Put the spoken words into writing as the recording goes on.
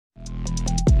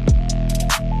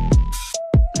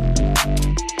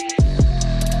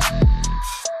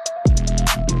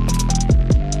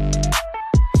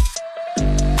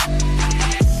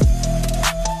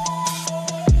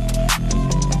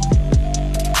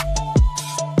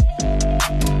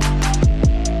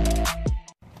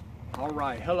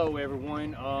right, hello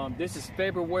everyone. This is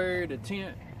February the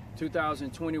 10th,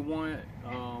 2021.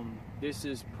 This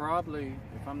is probably,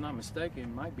 if I'm not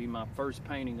mistaken, might be my first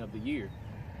painting of the year.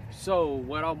 So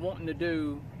what I'm wanting to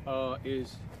do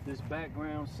is this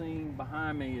background scene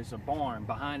behind me is a barn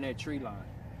behind that tree line.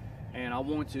 And I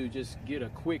want to just get a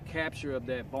quick capture of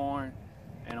that barn,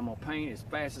 and I'm gonna paint as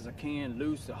fast as I can,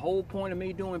 loose. The whole point of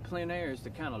me doing plein air is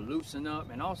to kind of loosen up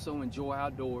and also enjoy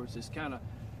outdoors. It's kind of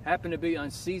happened to be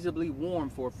unseasonably warm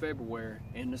for February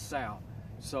in the South.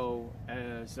 So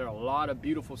as there are a lot of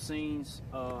beautiful scenes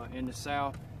in the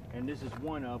South, and this is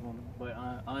one of them. But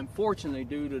unfortunately,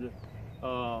 due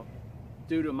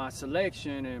to my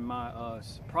selection and my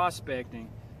prospecting,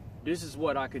 this is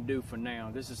what I can do for now.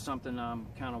 This is something I'm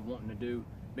kind of wanting to do.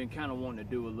 Been kind of wanting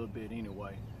to do a little bit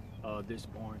anyway. This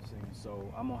barn scene.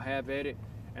 So I'm gonna have at it,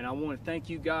 and I want to thank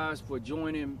you guys for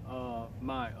joining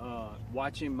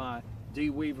watching my D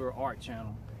Weaver art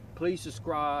channel. Please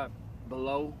subscribe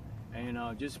below and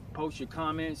just post your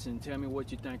comments and tell me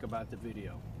what you think about the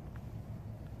video.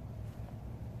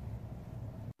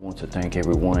 I want to thank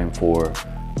everyone for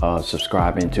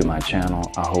subscribing to my channel.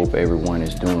 I hope everyone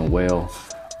is doing well.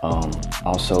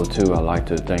 Also too, I'd like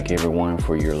to thank everyone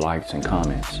for your likes and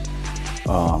comments.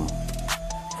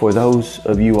 For those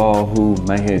of you all who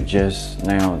may have just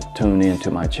now tuned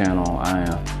into my channel,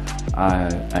 I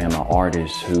am an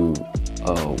artist who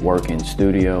work in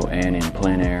studio and in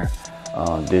plein air.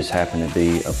 This happened to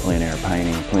be a plein air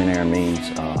painting. Plein air means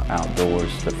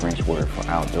outdoors, the French word for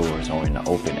outdoors or in the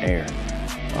open air.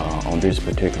 On this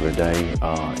particular day,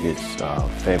 it's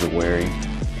February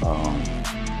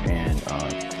and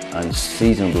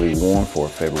unseasonably warm for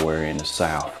February in the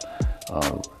South.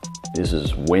 This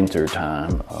is winter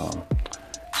time,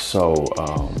 so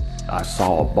I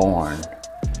saw a barn,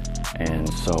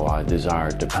 and so I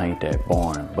desired to paint that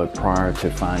barn. But prior to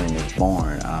finding this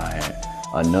barn, I had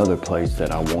another place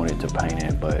that I wanted to paint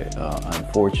it, but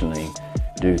unfortunately,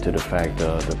 due to the fact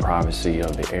of the privacy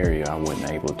of the area, I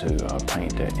wasn't able to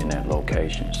paint that in that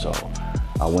location. So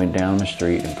I went down the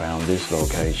street and found this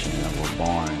location of a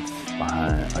barn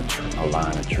behind a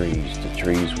line of trees. The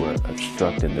trees were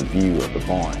obstructing the view of the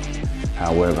barn.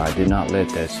 However, I did not let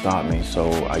that stop me, so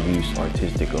I used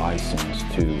artistic license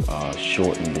to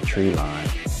shorten the tree line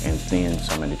and thin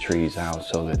some of the trees out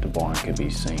so that the barn could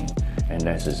be seen. And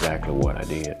that's exactly what I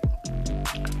did.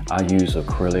 I use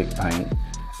acrylic paint,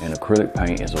 and acrylic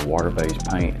paint is a water-based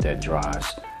paint that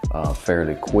dries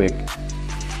fairly quick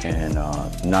and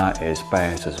not as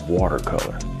fast as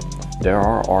watercolor. There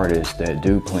are artists that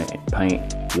do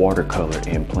paint watercolor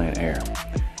in plein air,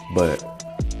 but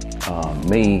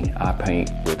me, I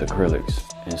paint with acrylics.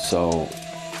 And so,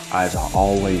 as I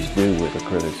always do with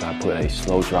acrylics, I put a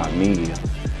slow dry media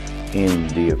in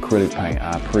the acrylic paint.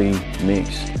 I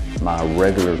pre-mix my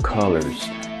regular colors.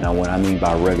 Now, when I mean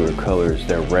by regular colors,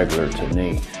 they're regular to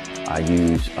me. I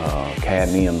use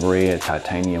cadmium red,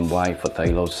 titanium white,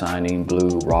 phthalo-cyanine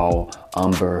blue, raw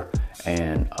umber,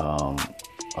 and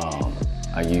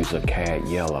I use a cad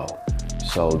yellow.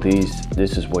 So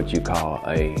this is what you call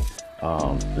a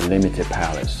limited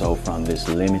palette. So from this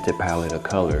limited palette of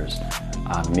colors,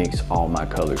 I mix all my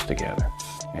colors together,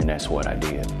 and that's what I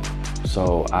did.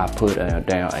 So I put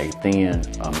down a thin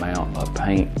amount of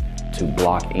paint to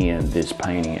block in this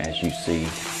painting, as you see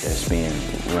that's being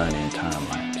run in time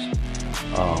lapse.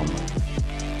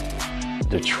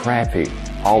 The traffic,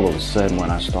 all of a sudden when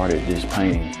I started this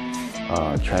painting,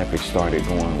 traffic started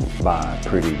going by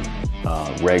pretty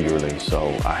regularly,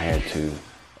 so I had to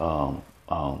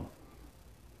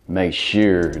make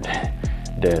sure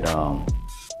that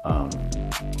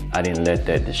I didn't let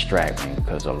that distract me,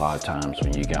 because a lot of times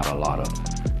when you got a lot of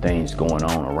things going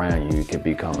on around you, it can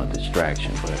become a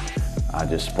distraction. But I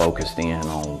just focused in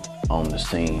on the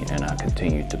scene, and I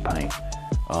continued to paint.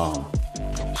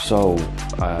 So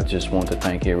I just want to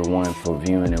thank everyone for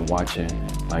viewing and watching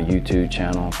my YouTube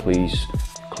channel. Please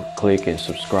click and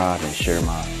subscribe and share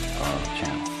my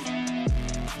channel.